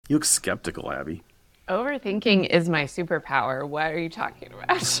You look skeptical, Abby. Overthinking is my superpower. What are you talking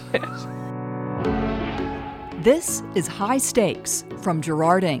about? This is High Stakes from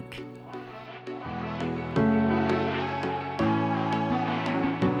Gerard Inc.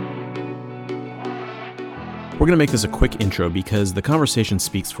 We're going to make this a quick intro because the conversation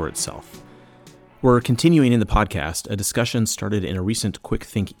speaks for itself. We're continuing in the podcast a discussion started in a recent Quick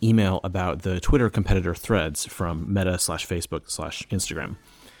Think email about the Twitter competitor Threads from Meta/Facebook/Instagram.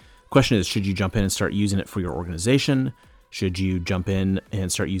 Question is, should you jump in and start using it for your organization? Should you jump in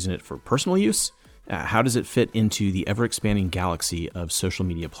and start using it for personal use? How does it fit into the ever-expanding galaxy of social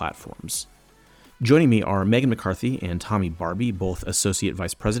media platforms? Joining me are Meghan McCarthy and Tommy Barbee, both Associate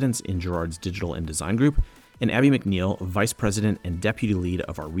Vice Presidents in Gerard's Digital and Design Group, and Abby McNeil, Vice President and Deputy Lead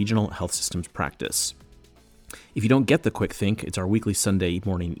of our Regional Health Systems Practice. If you don't get the Quick Think, it's our weekly Sunday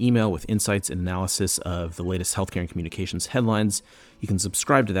morning email with insights and analysis of the latest healthcare and communications headlines. You can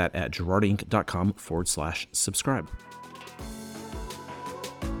subscribe to that at gerardinc.com/subscribe.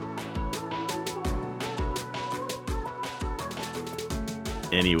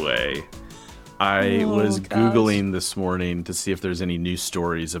 Anyway, I was Googling this morning to see if there's any news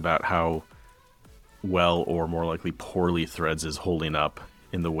stories about how well, or more likely poorly, Threads is holding up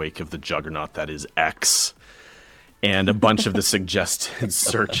in the wake of the juggernaut that is X. And a bunch of the suggested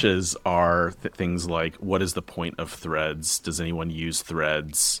searches are things like, what is the point of Threads? Does anyone use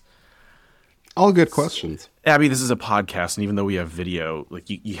Threads? All good questions. Abby, this is a podcast, and even though we have video, like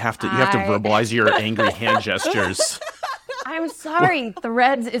you have to verbalize your angry hand gestures. I'm sorry,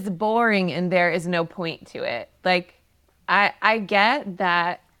 Threads is boring and there is no point to it. Like, I get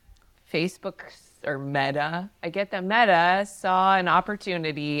that Facebook or Meta saw an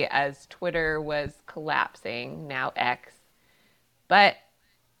opportunity as Twitter was collapsing, now X. But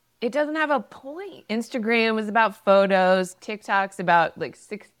it doesn't have a point. Instagram was about photos. TikTok's about like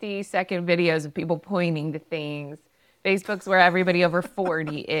 60-second videos of people pointing to things. Facebook's where everybody over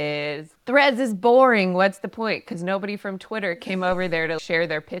 40 is. Threads is boring. What's the point? Because nobody from Twitter came over there to share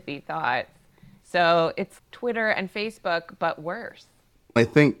their pithy thoughts. So it's Twitter and Facebook, but worse. I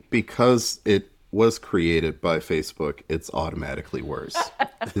think because it was created by Facebook, it's automatically worse.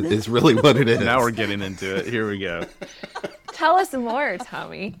 It's really what it is. Now we're getting into it. Here we go. Tell us more,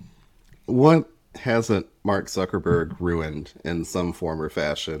 Tommy. What hasn't Mark Zuckerberg ruined in some form or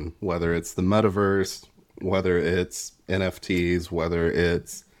fashion? Whether it's the metaverse, whether it's NFTs, whether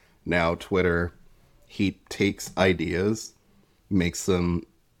it's now Twitter, he takes ideas, makes them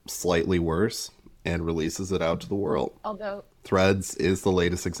slightly worse, and releases it out to the world. Although Threads is the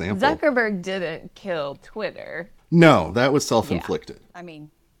latest example. Zuckerberg didn't kill Twitter. No, that was self-inflicted. Yeah. I mean,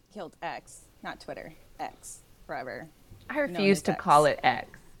 killed X, not Twitter. X, forever. I refuse to call it X.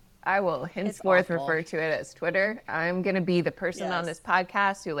 I will henceforth refer to it as Twitter. I'm going to be the person on this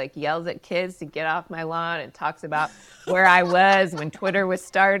podcast who yells at kids to get off my lawn and talks about where I was when Twitter was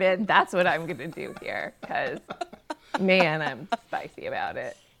started. That's what I'm going to do here because, man, I'm spicy about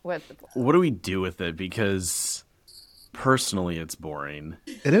it. What's the point? What do we do with it? Because personally, it's boring.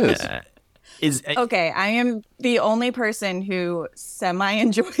 It is. Okay, I am the only person who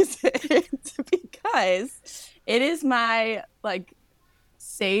semi-enjoys it because it is my,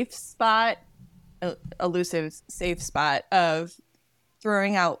 safe spot, elusive safe spot of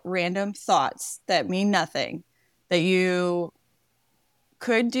throwing out random thoughts that mean nothing that you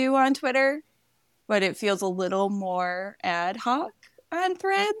could do on Twitter, but it feels a little more ad hoc on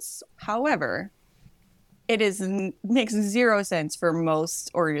Threads. However, makes zero sense for most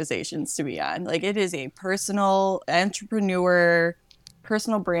organizations to be on. It is a personal entrepreneur,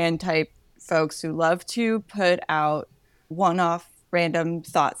 personal brand type folks who love to put out one-off random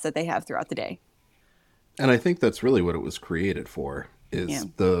thoughts that they have throughout the day. And I think that's really what it was created for, is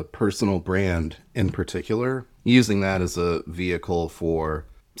the personal brand in particular, using that as a vehicle for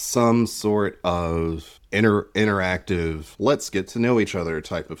some sort of interactive, let's get to know each other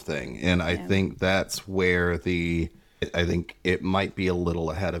type of thing. And I think that's where I think it might be a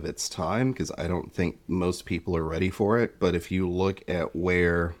little ahead of its time because I don't think most people are ready for it. But if you look at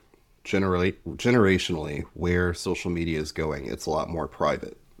where generationally where social media is going, it's a lot more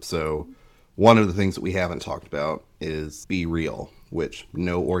private. So one of the things that we haven't talked about is Be Real, which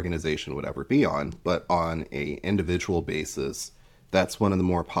no organization would ever be on, but on a individual basis, that's one of the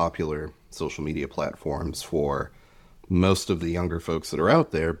more popular social media platforms for most of the younger folks that are out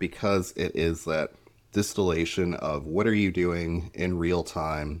there because it is that distillation of what are you doing in real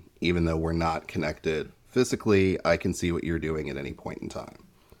time, even though we're not connected physically, I can see what you're doing at any point in time.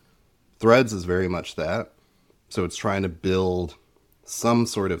 Threads is very much that. So it's trying to build some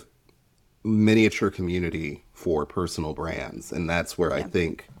sort of miniature community for personal brands. And that's where I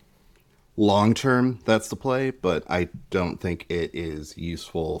think long term, that's the play, but I don't think it is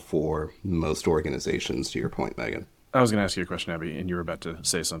useful for most organizations, to your point, Megan. I was going to ask you a question, Abby, and you were about to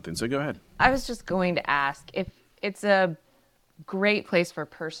say something, so go ahead. I was just going to ask if it's a great place for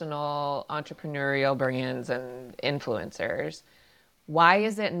personal entrepreneurial brands and influencers, why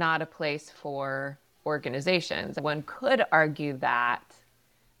is it not a place for organizations? One could argue that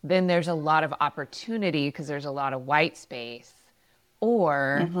then there's a lot of opportunity because there's a lot of white space.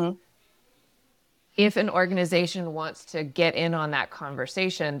 Or if an organization wants to get in on that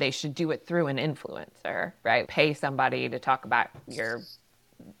conversation, they should do it through an influencer, right? Pay somebody to talk about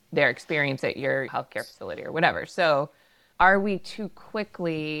their experience at your healthcare facility or whatever. So are we too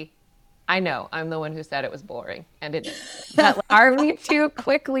quickly, I know I'm the one who said it was boring and it is, but are we too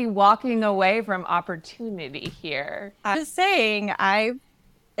quickly walking away from opportunity here? I'm just saying,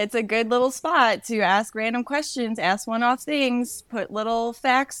 it's a good little spot to ask random questions, ask one-off things, put little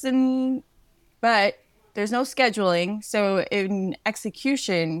facts in, but there's no scheduling. So in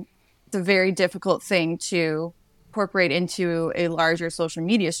execution, it's a very difficult thing to incorporate into a larger social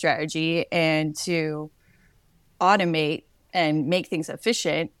media strategy and to automate and make things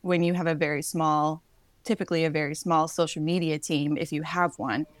efficient when you have typically a very small social media team, if you have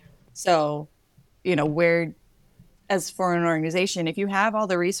one. So, as for an organization, if you have all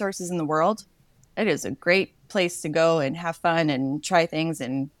the resources in the world, it is a great place to go and have fun and try things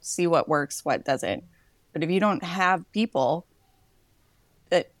and see what works, what doesn't. But if you don't have people,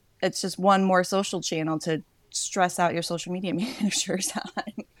 it's just one more social channel to stress out your social media managers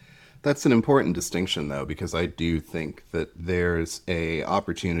on. That's an important distinction, though, because I do think that there's a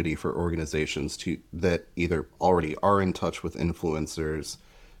opportunity for organizations that either already are in touch with influencers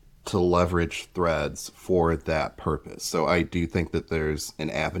to leverage threads for that purpose. So I do think that there's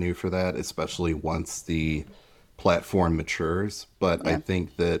an avenue for that, especially once the platform matures. But I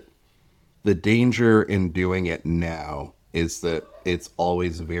think that the danger in doing it now is that it's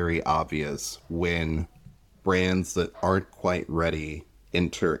always very obvious when brands that aren't quite ready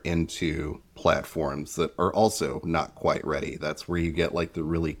enter into platforms that are also not quite ready. That's where you get like the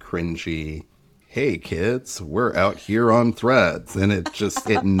really cringy, hey kids, we're out here on Threads. And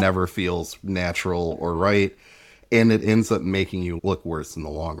it never feels natural or right. And it ends up making you look worse in the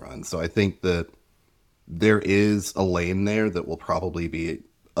long run. So I think that there is a lane there that will probably be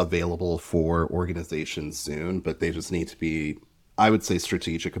available for organizations soon, but they just need to be, I would say,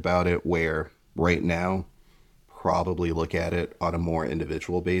 strategic about it, where right now, probably look at it on a more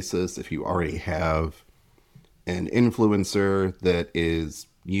individual basis. If you already have an influencer that is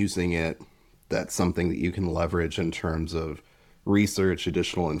using it, that's something that you can leverage in terms of research,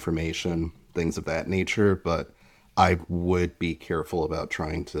 additional information, things of that nature. But I would be careful about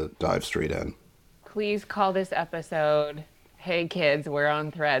trying to dive straight in. Please call this episode, Hey Kids, We're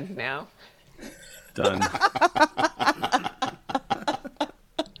on Threads Now. Done.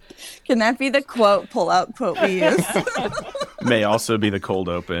 Can that be the pull-out quote we use? May also be the cold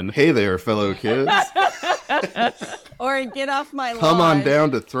open. Hey there, fellow kids. Or get off my lawn. Come on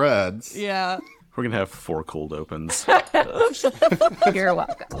down to Threads. Yeah. We're going to have 4 cold opens. You're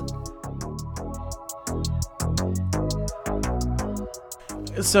welcome.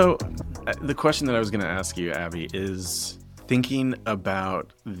 So the question that I was going to ask you, Abby, is thinking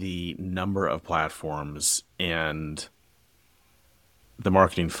about the number of platforms and the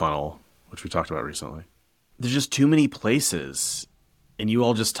marketing funnel, which we talked about recently. There's just too many places. And you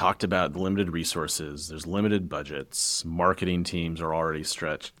all just talked about the limited resources. There's limited budgets. Marketing teams are already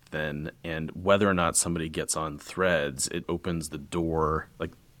stretched thin. And whether or not somebody gets on Threads, it opens the door.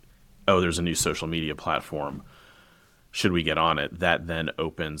 Like, oh, there's a new social media platform. Should we get on it? That then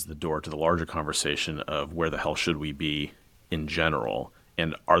opens the door to the larger conversation of where the hell should we be in general?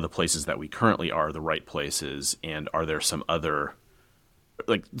 And are the places that we currently are the right places? And are there some other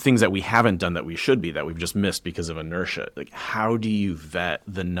like things that we haven't done that we should be, that we've just missed because of inertia? Like, how do you vet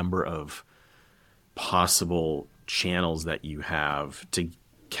the number of possible channels that you have to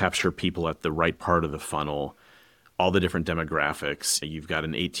capture people at the right part of the funnel, all the different demographics? You've got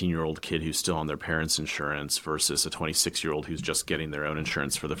an 18-year-old kid who's still on their parents' insurance versus a 26-year-old who's just getting their own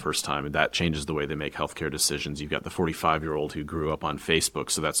insurance for the first time, and that changes the way they make healthcare decisions. You've got the 45-year-old who grew up on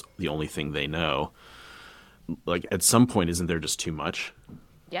Facebook, so that's the only thing they know. Like, at some point, isn't there just too much?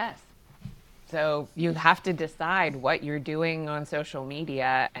 Yes. So you have to decide what you're doing on social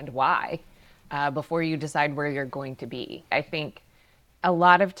media and why before you decide where you're going to be. I think a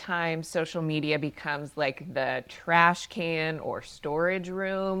lot of times social media becomes like the trash can or storage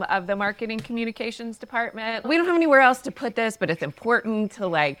room of the marketing communications department. We don't have anywhere else to put this, but it's important to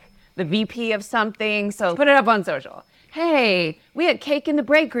like the VP of something, so put it up on social. hey, we had cake in the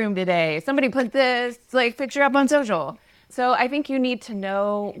break room today. Somebody put this picture up on social. So I think you need to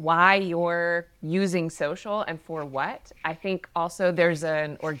know why you're using social and for what. I think also there's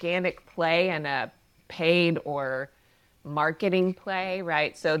an organic play and a paid or marketing play,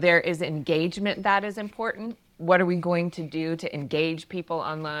 right? So there is engagement that is important. What are we going to do to engage people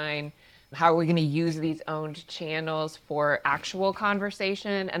online? How are we going to use these owned channels for actual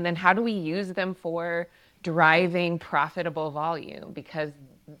conversation? And then how do we use them for driving profitable volume? Because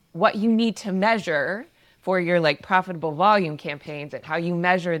what you need to measure for your profitable volume campaigns and how you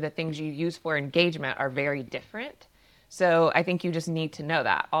measure the things you use for engagement are very different. So I think you just need to know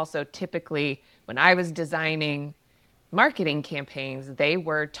that. Also, typically, when I was designing marketing campaigns, they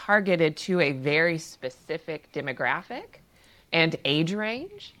were targeted to a very specific demographic and age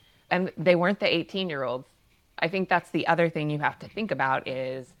range, and they weren't the 18-year-olds. I think that's the other thing you have to think about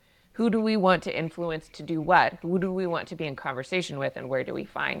is who do we want to influence to do what? Who do we want to be in conversation with, and where do we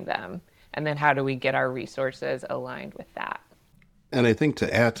find them? And then how do we get our resources aligned with that? And I think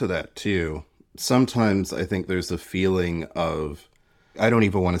to add to that too, sometimes I think there's a feeling of, I don't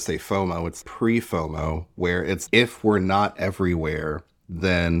even want to say FOMO, it's pre-FOMO, where it's if we're not everywhere,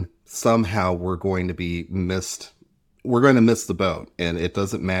 then somehow we're going to miss the boat. And it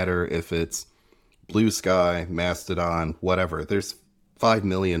doesn't matter if it's Blue Sky, Mastodon, whatever. There's 5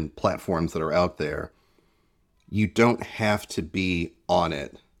 million platforms that are out there. You don't have to be on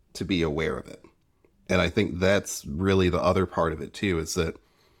it to be aware of it. And I think that's really the other part of it too, is that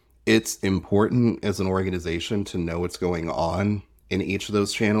it's important as an organization to know what's going on in each of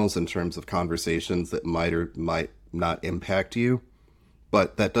those channels in terms of conversations that might or might not impact you.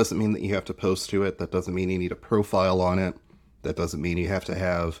 But that doesn't mean that you have to post to it. That doesn't mean you need a profile on it. That doesn't mean you have to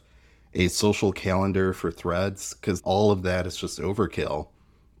have a social calendar for Threads, because all of that is just overkill.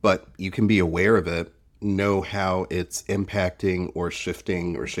 But you can be aware of it, know how it's impacting or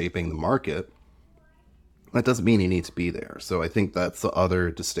shifting or shaping the market. That doesn't mean you need to be there. So I think that's the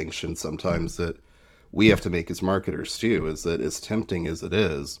other distinction sometimes that we have to make as marketers too, is that as tempting as it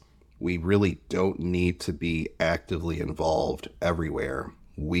is, we really don't need to be actively involved everywhere.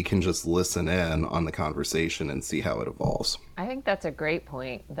 We can just listen in on the conversation and see how it evolves. I think that's a great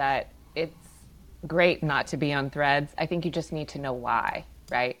point, that it's great not to be on Threads. I think you just need to know why,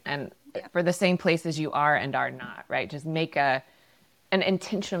 right? And for the same places you are and are not, right? Just make an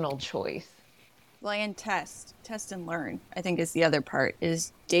intentional choice. Well, and test and learn, I think is the other part,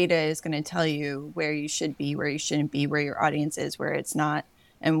 is data is going to tell you where you should be, where you shouldn't be, where your audience is, where it's not,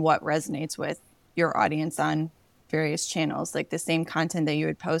 and what resonates with your audience on various channels. Like the same content that you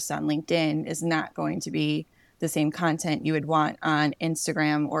would post on LinkedIn is not going to be the same content you would want on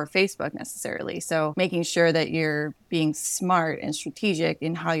Instagram or Facebook necessarily. So making sure that you're being smart and strategic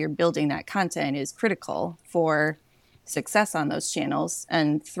in how you're building that content is critical for success on those channels.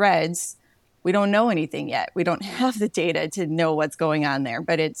 And Threads, we don't know anything yet. We don't have the data to know what's going on there,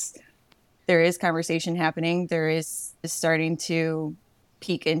 but there is conversation happening. There is starting to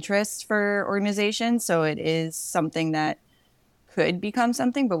pique interest for organizations. So it is something that could become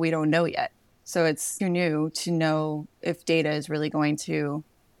something, but we don't know yet. So it's too new to know if data is really going to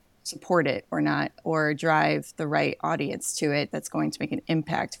support it or not, or drive the right audience to it that's going to make an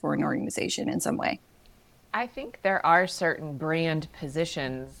impact for an organization in some way. I think there are certain brand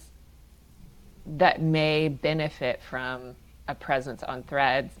positions that may benefit from a presence on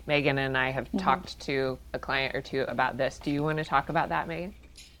Threads. Meghan and I have talked to a client or two about this. Do you want to talk about that, Meghan?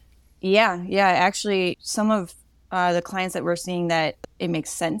 Yeah. Actually, some of the clients that we're seeing that it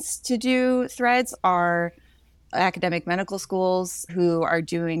makes sense to do Threads are academic medical schools who are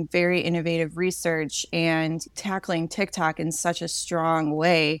doing very innovative research and tackling TikTok in such a strong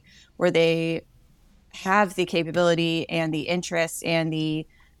way, where they have the capability and the interest and the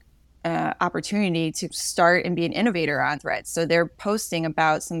opportunity to start and be an innovator on Threads. So they're posting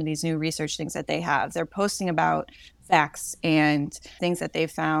about some of these new research things that they have. They're posting about facts and things that they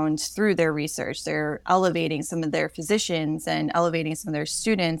found through their research. They're elevating some of their physicians and elevating some of their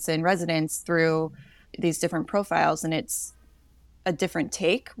students and residents through these different profiles. And it's a different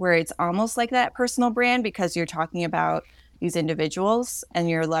take where it's almost like that personal brand, because you're talking about these individuals and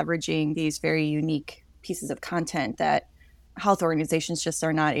you're leveraging these very unique pieces of content that health organizations just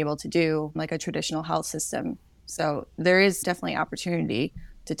are not able to do, like a traditional health system. So there is definitely opportunity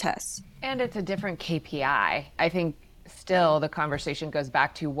to test. And it's a different KPI. I think still the conversation goes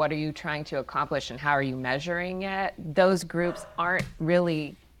back to what are you trying to accomplish and how are you measuring it? Those groups aren't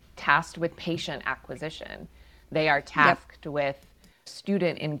really tasked with patient acquisition. They are tasked with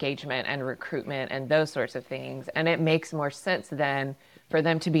student engagement and recruitment and those sorts of things. And it makes more sense then for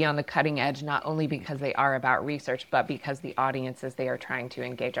them to be on the cutting edge, not only because they are about research, but because the audiences they are trying to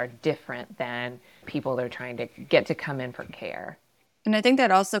engage are different than people they're trying to get to come in for care. And I think that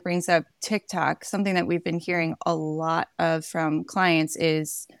also brings up TikTok. Something that we've been hearing a lot of from clients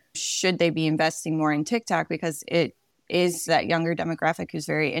is, should they be investing more in TikTok? Because it is that younger demographic who's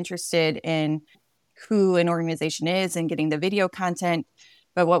very interested in who an organization is and getting the video content.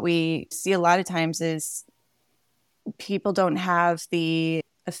 But what we see a lot of times is people don't have the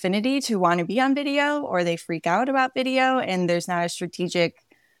affinity to want to be on video, or they freak out about video, and there's not a strategic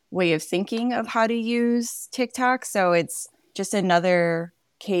way of thinking of how to use TikTok. So it's just another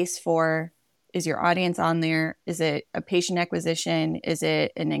case for, is your audience on there? Is it a patient acquisition? Is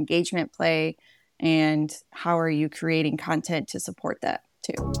it an engagement play? And how are you creating content to support that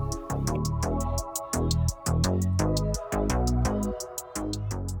too?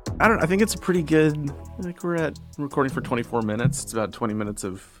 I think it's a pretty good, like, we're at recording for 24 minutes. It's about 20 minutes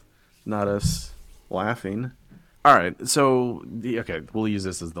of not us laughing. All right, so, we'll use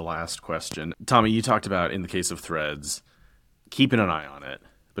this as the last question. Tommy, you talked about, in the case of Threads, keeping an eye on it,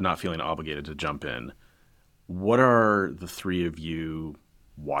 but not feeling obligated to jump in. What are the three of you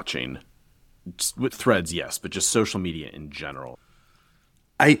watching? Just with Threads, yes, but just social media in general.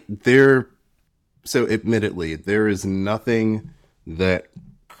 So admittedly, there is nothing that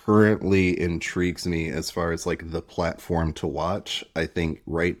currently intrigues me as far as like the platform to watch. I think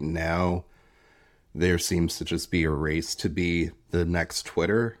right now there seems to just be a race to be the next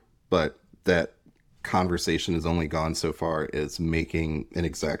Twitter, but that conversation has only gone so far as making an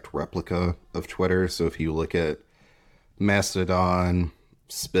exact replica of Twitter. So if you look at Mastodon,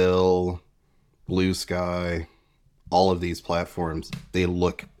 Spill, Blue Sky, all of these platforms, they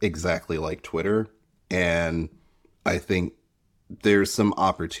look exactly like Twitter. And I think there's some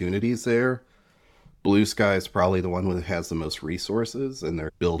opportunities there. Blue Sky is probably the one that has the most resources, and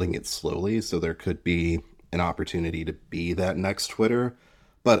they're building it slowly. So there could be an opportunity to be that next Twitter.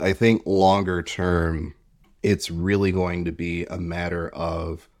 But I think longer term, it's really going to be a matter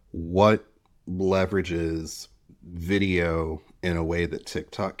of what leverages video in a way that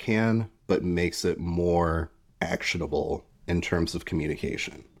TikTok can, but makes it more actionable in terms of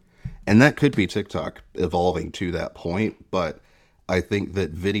communication. And that could be TikTok evolving to that point, but I think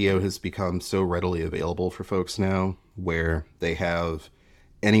that video has become so readily available for folks now, where they have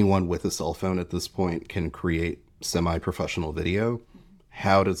anyone with a cell phone at this point can create semi-professional video.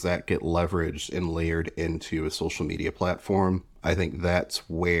 How does that get leveraged and layered into a social media platform? I think that's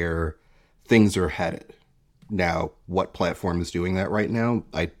where things are headed. Now, what platform is doing that right now?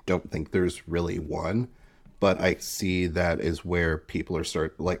 I don't think there's really one, but I see that is where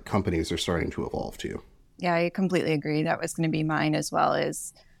companies are starting to evolve to. Yeah, I completely agree. That was going to be mine as well.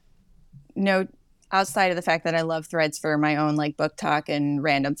 Is outside of the fact that I love Threads for my own like book talk and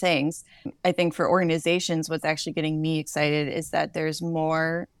random things, I think for organizations, what's actually getting me excited is that there's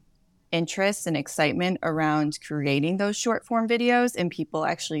more interest and excitement around creating those short form videos and people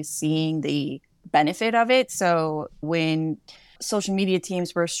actually seeing the benefit of it. So when social media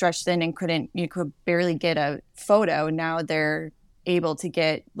teams were stretched thin and you could barely get a photo, now they're able to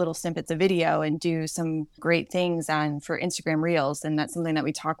get little snippets of video and do some great things for Instagram Reels. And that's something that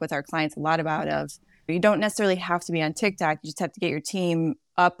we talk with our clients a lot about. Of, you don't necessarily have to be on TikTok. You just have to get your team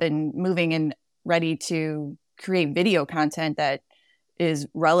up and moving and ready to create video content that is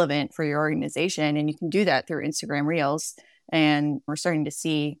relevant for your organization. And you can do that through Instagram Reels. And we're starting to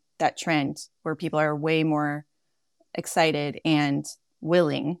see that trend where people are way more excited and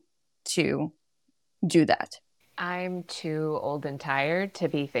willing to do that. I'm too old and tired to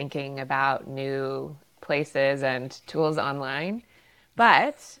be thinking about new places and tools online.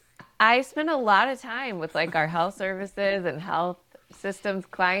 But I spend a lot of time with like our health services and health systems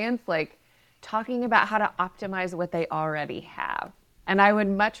clients, like talking about how to optimize what they already have. And I would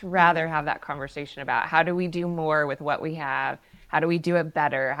much rather have that conversation about how do we do more with what we have? How do we do it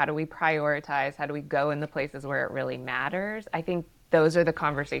better? How do we prioritize? How do we go in the places where it really matters? I think those are the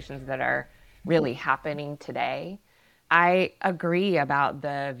conversations that are really happening today. I agree about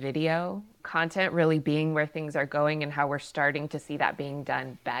the video content really being where things are going and how we're starting to see that being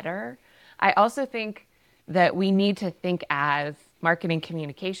done better. I also think that we need to think as marketing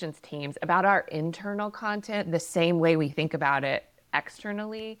communications teams about our internal content the same way we think about it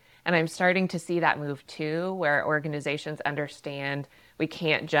externally. And I'm starting to see that move too, where organizations understand we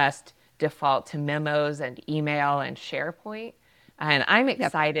can't just default to memos and email and SharePoint. And I'm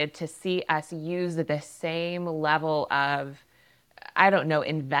excited to see us use the same level of,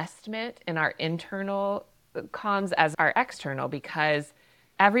 investment in our internal comms as our external, because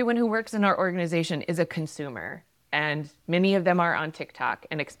everyone who works in our organization is a consumer. and many of them are on TikTok,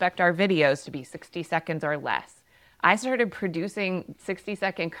 and expect our videos to be 60 seconds or less. I started producing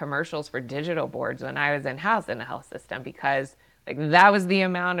 60-second commercials for digital boards when I was in-house in the health system, because like that was the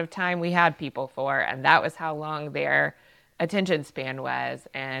amount of time we had people for, and that was how long their attention span was.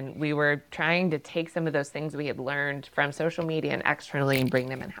 And we were trying to take some of those things we had learned from social media and externally and bring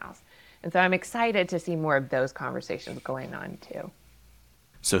them in-house. And so I'm excited to see more of those conversations going on too.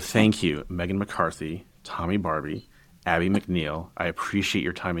 So thank you, Meghan McCarthy, Tommy Barbee, Abby McNeil. I appreciate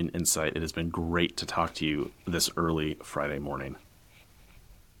your time and insight. It has been great to talk to you this early Friday morning.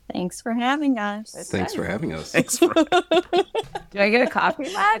 Thanks for having us. Thanks for having us. Thanks for Do I get a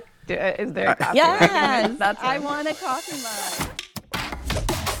coffee mug? Is there a coffee mug? Yes, I want a coffee mug.